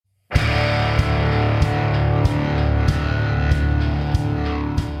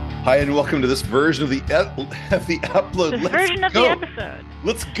Hi, and welcome to this version of the upload. This version of the episode.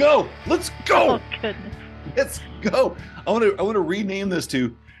 Let's go. Let's go. Oh, goodness. Let's go. I want to rename this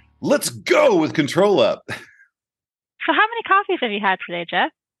to "Let's Go" with ControlUp. So how many coffees have you had today, Jeff?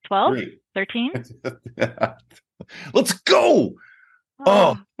 12? 13? Let's go.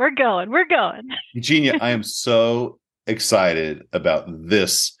 We're going. Eugenia, I am so excited about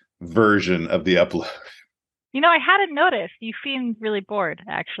this version of the upload. You know, I hadn't noticed. You seemed really bored,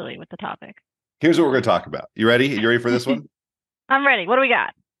 actually, with the topic. Here's what we're going to talk about. You ready? You ready for this one? I'm ready. What do we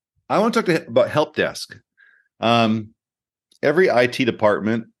got? I want to talk about Helpdesk. Every IT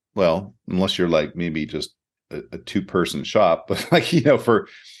department, well, unless you're like maybe just a two-person shop, but like, you know, for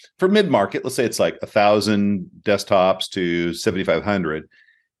mid-market, let's say it's like 1,000 desktops to 7,500.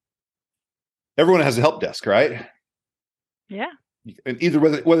 Everyone has a help desk, right? Yeah. And either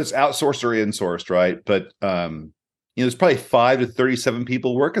whether it's outsourced or insourced, right? But you know, there's probably 5 to 37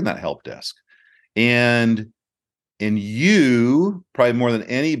 people working that help desk, and you probably more than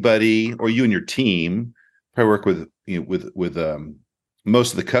anybody, or you and your team probably work with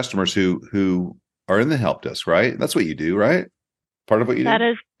most of the customers who are in the help desk, right? That's what you do, right? Part of what you do. That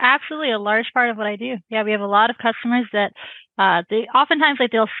is absolutely a large part of what I do. Yeah, we have a lot of customers that they oftentimes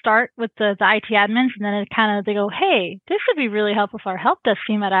they'll start with the IT admins, and then they go, hey, this would be really helpful if our help desk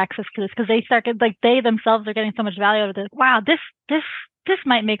team had access to this, because they themselves are getting so much value out of this. Wow, this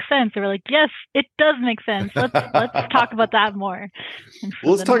might make sense. They were like, yes, it does make sense. Let's talk about that more.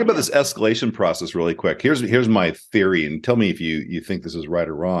 Well, let's talk about this escalation process really quick. Here's my theory, and tell me if you think this is right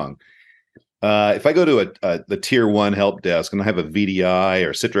or wrong. If I go to the tier 1 help desk and I have a VDI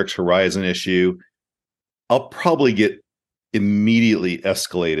or Citrix Horizon issue, I'll probably get immediately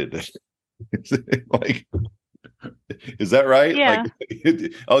escalated. Is that right? Yeah.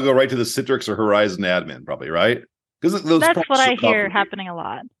 Like, I'll go right to the Citrix or Horizon admin, probably, right? Because that's what I hear happening a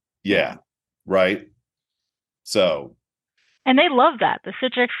lot. Yeah. Right. So. And they love that. The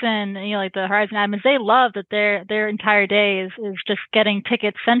Citrix and like the Horizon admins, they love that their entire day is just getting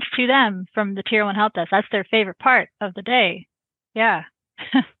tickets sent to them from the tier 1 help desk. That's their favorite part of the day. Yeah.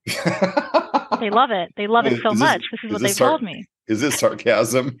 They love it. They love it so much. This is what they told me. Is this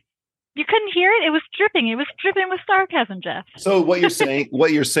sarcasm? You couldn't hear it? It was dripping. It was dripping with sarcasm, Jeff. So what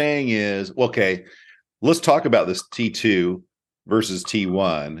you're saying is, okay, let's talk about this T2 versus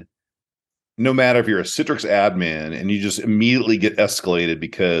T1. No matter if you're a Citrix admin and you just immediately get escalated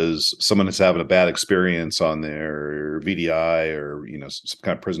because someone is having a bad experience on their VDI or some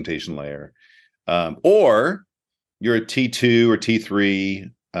kind of presentation layer, or you're a T2 or T3,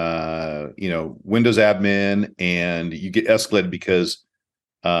 Windows admin, and you get escalated because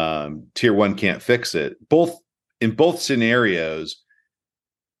tier 1 can't fix it. In both scenarios,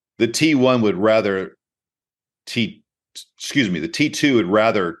 the T1 would rather the T2 would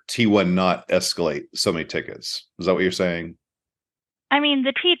rather T1 not escalate so many tickets. Is that what you're saying? I mean,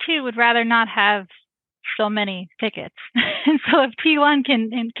 the T2 would rather not have so many tickets. And so if T1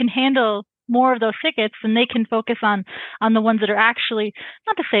 can handle more of those tickets, then they can focus on the ones that are actually,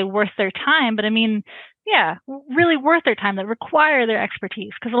 not to say worth their time, but I mean, yeah, really worth their time, that require their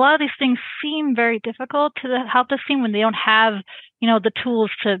expertise. Because a lot of these things seem very difficult to the help desk team when they don't have, the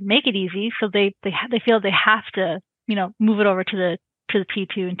tools to make it easy. So they feel they have to, move it over to the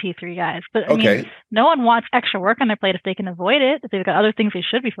T2 and T3 guys. But I mean, no one wants extra work on their plate if they can avoid it, if they've got other things they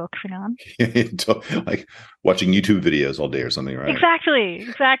should be focusing on. Like watching YouTube videos all day or something, right? Exactly.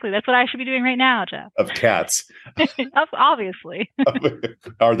 That's what I should be doing right now, Jeff. Of cats. Obviously.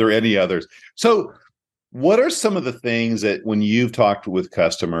 Are there any others? So what are some of the things that when you've talked with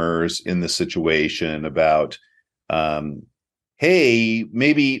customers in this situation about, hey,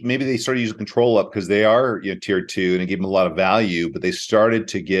 maybe they started using ControlUp because they are tier 2 and it gave them a lot of value, but they started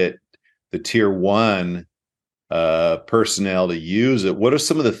to get the tier 1 personnel to use it. What are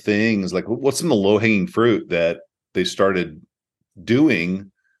some of the things, like what's some of the low-hanging fruit that they started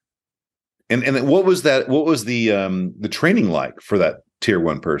doing? And what was the training like for that tier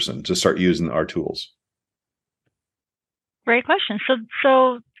 1 person to start using our tools? Great question.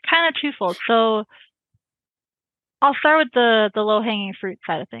 So kind of twofold. So I'll start with the low-hanging fruit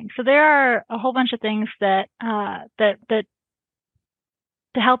side of things. So there are a whole bunch of things that the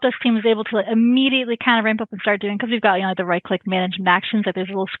help desk team is able to immediately kind of ramp up and start doing, because we've got the right-click management actions. Like there's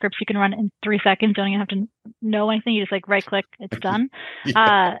little scripts you can run in 3 seconds. You don't even have to know anything. You just right-click, it's done.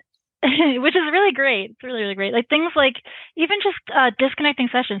 Yeah. which is really great. It's really, really great. Like things like even just disconnecting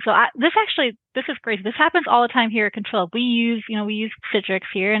sessions. So this is crazy. This happens all the time here at ControlUp. We use Citrix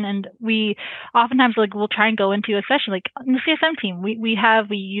here, and we oftentimes like we'll try and go into a session like in the CSM team. We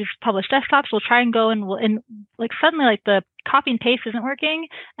use published desktops. We'll try and go and like suddenly like the copy and paste isn't working,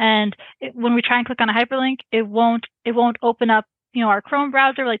 and when we try and click on a hyperlink, it won't open up our Chrome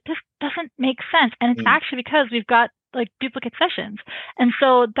browser. Like this doesn't make sense, and it's actually because we've got like duplicate sessions. And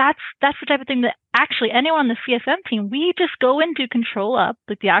so that's the type of thing that actually anyone on the CSM team, we just go into ControlUp,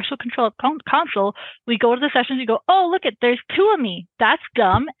 like the actual ControlUp console. We go to the sessions, we go, oh, look there's two of me. That's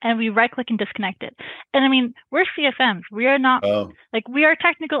dumb. And we right click and disconnect it. And I mean, we're CSMs. We are not like, we are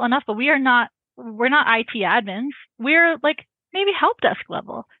technical enough, but we're not IT admins. We're like maybe help desk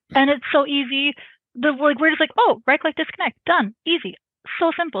level. And it's so easy. We're just like, oh, right click, disconnect, done, easy.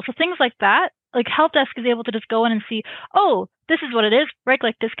 So simple. So things like that, like Helpdesk is able to just go in and see, oh, this is what it is, right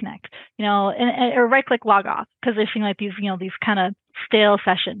click disconnect, or right click log off, because they're seeing like these, these kind of stale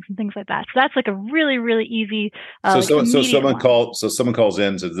sessions and things like that. So that's like a really, really easy. Someone calls in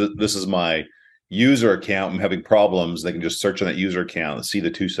and says, this is my user account. I'm having problems. They can just search on that user account and see the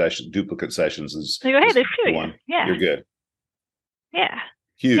duplicate sessions. They go, hey, there's two. One. Yeah. You're good. Yeah.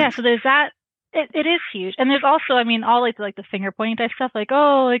 Huge. Yeah. So there's that. It is huge. And there's also, I mean, all like the finger pointing type stuff, like,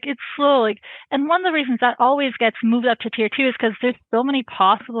 oh, like it's slow. Like, and one of the reasons that always gets moved up to tier 2 is because there's so many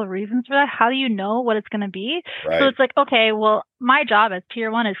possible reasons for that. How do you know what it's going to be? Right. So it's like, okay, well, my job as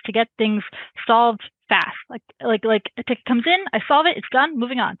tier 1 is to get things solved fast. Like a ticket comes in, I solve it, it's done,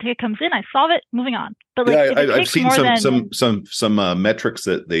 moving on. Ticket comes in, I solve it, moving on. But like, I've seen some metrics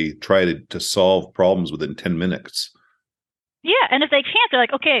that they try to solve problems within 10 minutes. Yeah, and if they can't, they're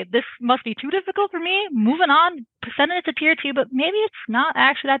like, okay, this must be too difficult for me. Moving on, sending it to tier 2, but maybe it's not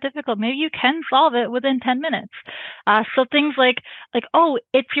actually that difficult. Maybe you can solve it within 10 minutes. So things like, oh,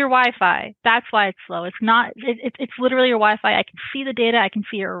 it's your Wi-Fi. That's why it's slow. It's not. It's literally your Wi-Fi. I can see the data. I can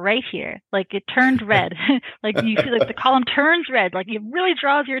see it right here. Like it turned red. Like you see, like the column turns red. Like it really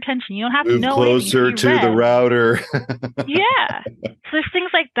draws your attention. You don't have to know. Move closer to the router. Yeah. So there's things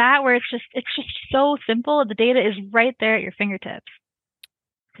like that where it's just so simple. The data is right there at your fingertips.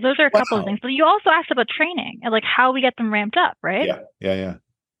 Those are a couple of things. But you also asked about training and like how we get them ramped up, right? Yeah.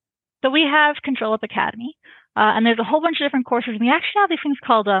 So we have ControlUp Academy, and there's a whole bunch of different courses. We actually have these things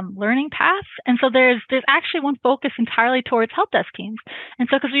called learning paths, and so there's actually one focused entirely towards help desk teams. And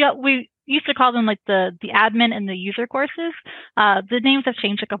so because we used to call them like the admin and the user courses. The names have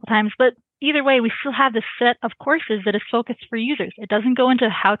changed a couple times, but either way, we still have this set of courses that is focused for users. It doesn't go into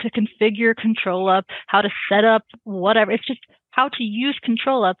how to configure ControlUp, how to set up whatever. It's just how to use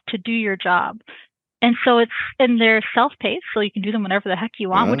ControlUp to do your job. And so they're self-paced, so you can do them whenever the heck you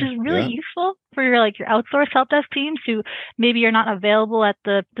want, which is really useful for your outsourced help desk teams who maybe are not available at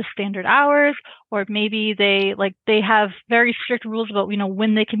the standard hours, or maybe they have very strict rules about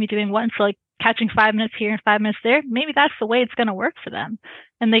when they can be doing what. And so catching 5 minutes here and 5 minutes there, maybe that's the way it's going to work for them.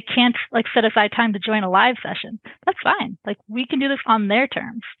 And they can't set aside time to join a live session. That's fine. We can do this on their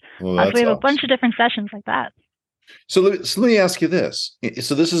terms. Well, so we have a bunch of different sessions like that. So let me ask you this.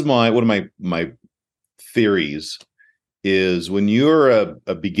 So this is one of my theories is when you're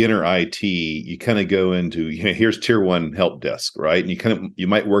a beginner IT, you kind of go into, here's tier 1 help desk, right? And you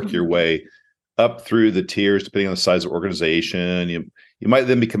might work your way up through the tiers depending on the size of organization. You might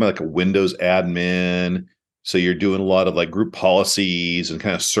then become like a Windows admin. So you're doing a lot of group policies and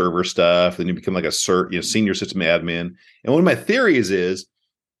kind of server stuff. Then you become like a senior system admin. And one of my theories is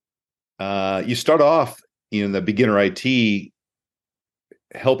you start off in the beginner IT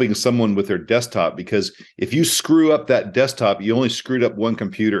helping someone with their desktop, because if you screw up that desktop, you only screwed up one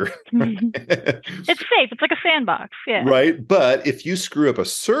computer. It's safe. It's like a sandbox. Yeah. Right. But if you screw up a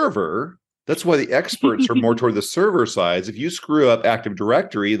server, that's why the experts are more toward the server sides. If you screw up Active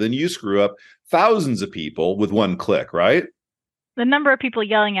Directory, then you screw up thousands of people with one click, right? The number of people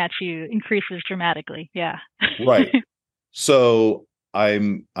yelling at you increases dramatically. Yeah. Right. So I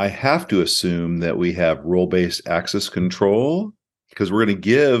have to assume that we have role-based access control, because we're going to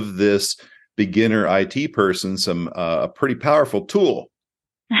give this beginner IT person a pretty powerful tool.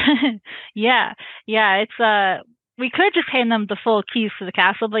 Yeah. It's we could just hand them the full keys to the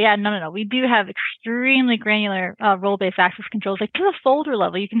castle, but no. We do have extremely granular role-based access controls, to the folder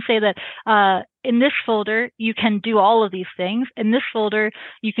level. You can say that in this folder you can do all of these things. In this folder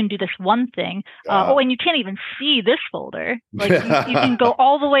you can do this one thing. And you can't even see this folder. You can go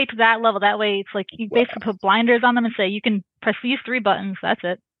all the way to that level. That way, it's you basically put blinders on them and say you can press these 3 buttons. That's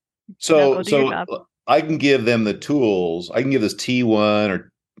it. So I can give them the tools. I can give this T1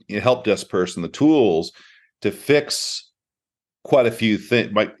 or help desk person the tools to fix quite a few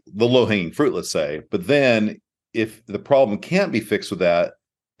things, like the low hanging fruit, let's say. But then if the problem can't be fixed with that,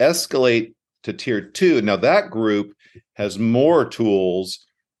 escalate to tier 2. Now that group has more tools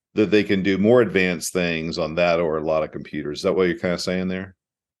that they can do more advanced things on that or a lot of computers. Is that what you're kind of saying there?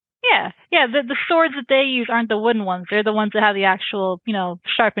 Yeah. The swords that they use aren't the wooden ones. They're the ones that have the actual,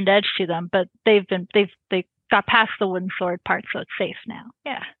 sharpened edge to them. But they got past the wooden sword part, so it's safe now.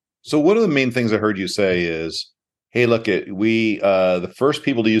 Yeah. So one of the main things I heard you say is, hey, look, the first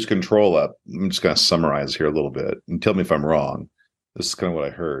people to use ControlUp. I'm just going to summarize here a little bit and tell me if I'm wrong. This is kind of what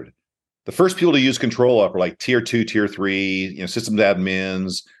I heard. The first people to use ControlUp are like tier 2, tier 3, systems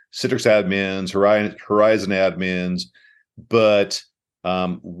admins, Citrix admins, Horizon admins. But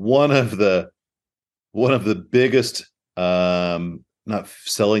one of the biggest, not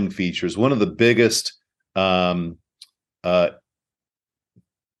selling features, one of the biggest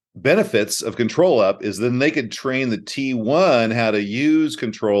benefits of ControlUp is then they could train the T1 how to use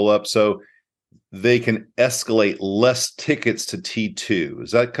ControlUp so they can escalate less tickets to T2.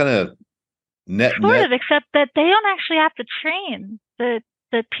 Is that kind of net? Sort of, except that they don't actually have to train the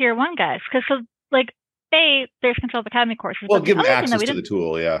tier 1 guys, because there's ControlUp Academy courses. Well, give them access to the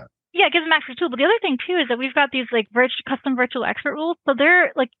tool, yeah. Yeah, give them access to the tool. But the other thing too is that we've got these like custom virtual expert rules. So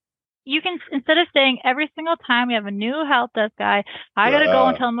they're like, you can, instead of saying every single time we have a new help desk guy, I got to go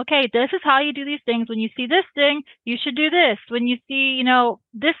and tell them, okay, this is how you do these things. When you see this thing, you should do this. When you see,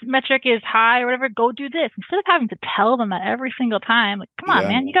 this metric is high or whatever, go do this. Instead of having to tell them that every single time, like, come on,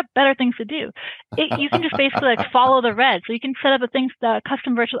 man, you got better things to do. You can just basically like follow the red. So you can set up a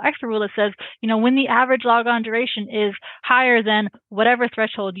custom virtual expert rule that says, when the average logon duration is higher than whatever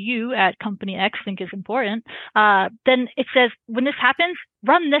threshold you at company X think is important, then it says, when this happens,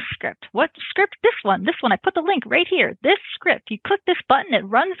 run this script. What script? This one. I put the link right here. This script. You click this button, it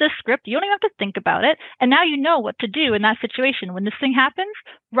runs this script. You don't even have to think about it. And now you know what to do in that situation. When this thing happens,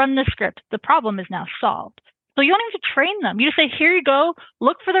 run the script. The problem is now solved. So you don't even have to train them. You just say, here you go.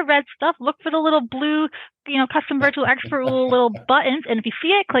 Look for the red stuff. Look for the little blue, custom virtual expert little buttons. And if you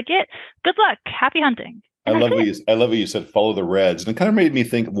see it, click it. Good luck. Happy hunting. I love what you said, follow the reds. And it kind of made me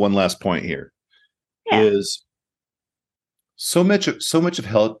think of one last point here. Is so much of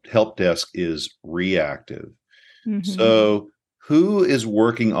help desk is reactive. Mm-hmm. So who is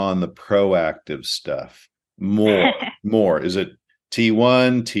working on the proactive stuff more? Is it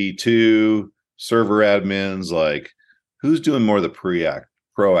T1, T2, server admins? Like, who's doing more of the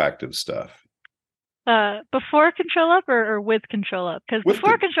proactive stuff? Before ControlUp or with ControlUp? Because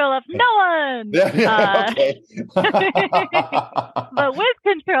before ControlUp, no one. But with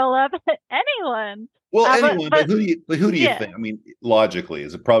ControlUp, anyone. Well, anyone. But who do you think? I mean, logically,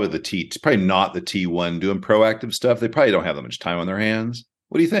 is it probably it's probably not the T1 doing proactive stuff. They probably don't have that much time on their hands.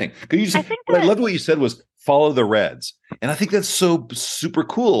 What do you think? I love what you said was follow the reds, and I think that's so super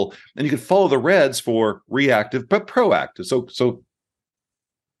cool. And you could follow the reds for reactive but proactive. So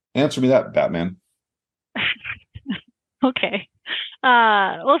answer me that, Batman. Okay.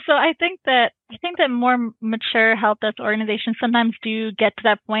 So I think that more mature help desk organizations sometimes do get to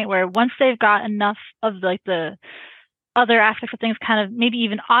that point where once they've got enough of like the other aspects of things kind of maybe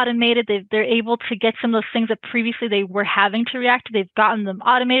even automated, they're able to get some of those things that previously they were having to react to. They've gotten them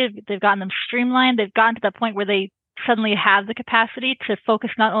automated. They've gotten them streamlined. They've gotten to that point where they suddenly have the capacity to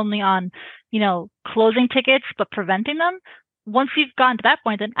focus not only on, closing tickets, but preventing them. Once you've gotten to that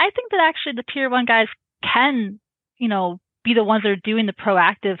point, then I think that actually the tier 1 guys can, be the ones that are doing the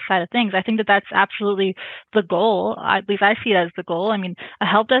proactive side of things. I think that that's absolutely the goal. At least I see it as the goal. I mean, a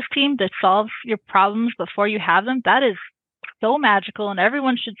help desk team that solves your problems before you have them, that is so magical, and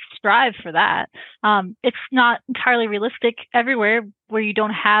everyone should strive for that. It's not entirely realistic everywhere where you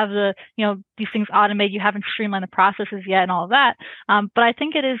don't have these things automated, you haven't streamlined the processes yet and all of that. But I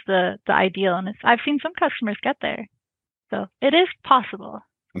think it is the ideal, and I've seen some customers get there. So it is possible.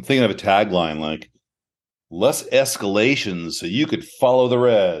 I'm thinking of a tagline like, less escalations so you could follow the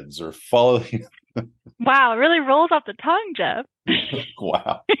reds or follow. Wow, it really rolls off the tongue, Jeff.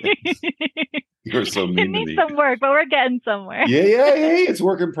 Wow. You're so mean to me. It needs some work, but we're getting somewhere. Yeah. Hey, it's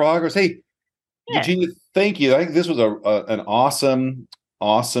work in progress. Hey, Eugenia, thank you. I think this was an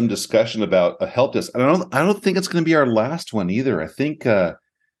awesome discussion about a help desk. I don't think it's going to be our last one either. I think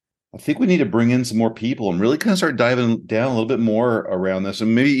we need to bring in some more people and really kind of start diving down a little bit more around this,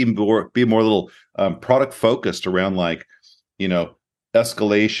 and maybe even be more little product focused around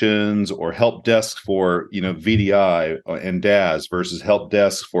escalations or help desk for VDI and DAS versus help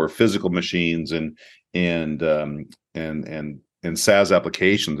desk for physical machines and SaaS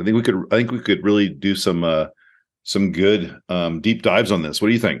applications. I think we could really do some good deep dives on this. What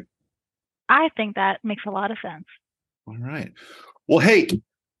do you think? I think that makes a lot of sense. All right. Well, hey,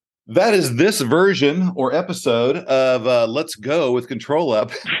 that is this version or episode of Let's Go with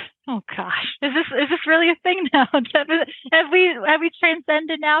ControlUp. Oh gosh, is this really a thing now? have we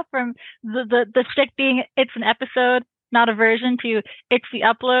transcended now from the stick being it's an episode, not a version, to it's the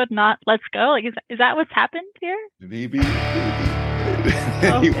upload, not let's go? Like, is that what's happened here? Maybe.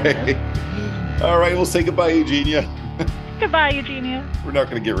 Anyway, all right, we'll say goodbye, Eugenia. Goodbye, Eugenia. We're not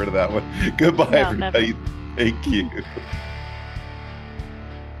going to get rid of that one. Goodbye, everybody. Never. Thank you.